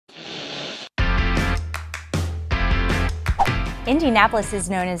Indianapolis is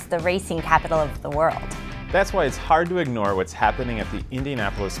known as the racing capital of the world. That's why it's hard to ignore what's happening at the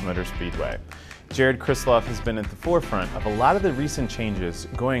Indianapolis Motor Speedway. Jarrod Krisiloff has been at the forefront of a lot of the recent changes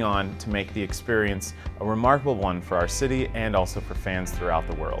going on to make the experience a remarkable one for our city and also for fans throughout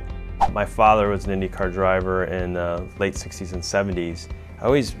the world. My father was an IndyCar driver in the late 60s and 70s. I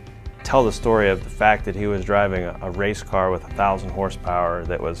always tell the story of the fact that he was driving a race car with 1,000 horsepower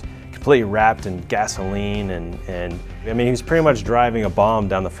that was completely wrapped in gasoline and I mean, he was pretty much driving a bomb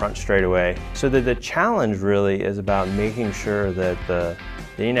down the front straightaway. So the challenge really is about making sure that the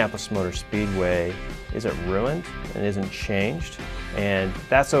Indianapolis Motor Speedway isn't ruined and isn't changed. And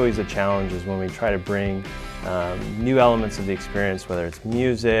that's always a challenge, is when we try to bring new elements of the experience, whether it's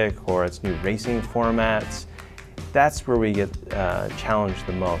music or it's new racing formats. That's where we get challenged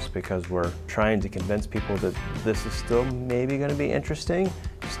the most, because we're trying to convince people that this is still maybe going to be interesting.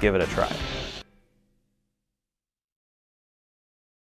 Just give it a try.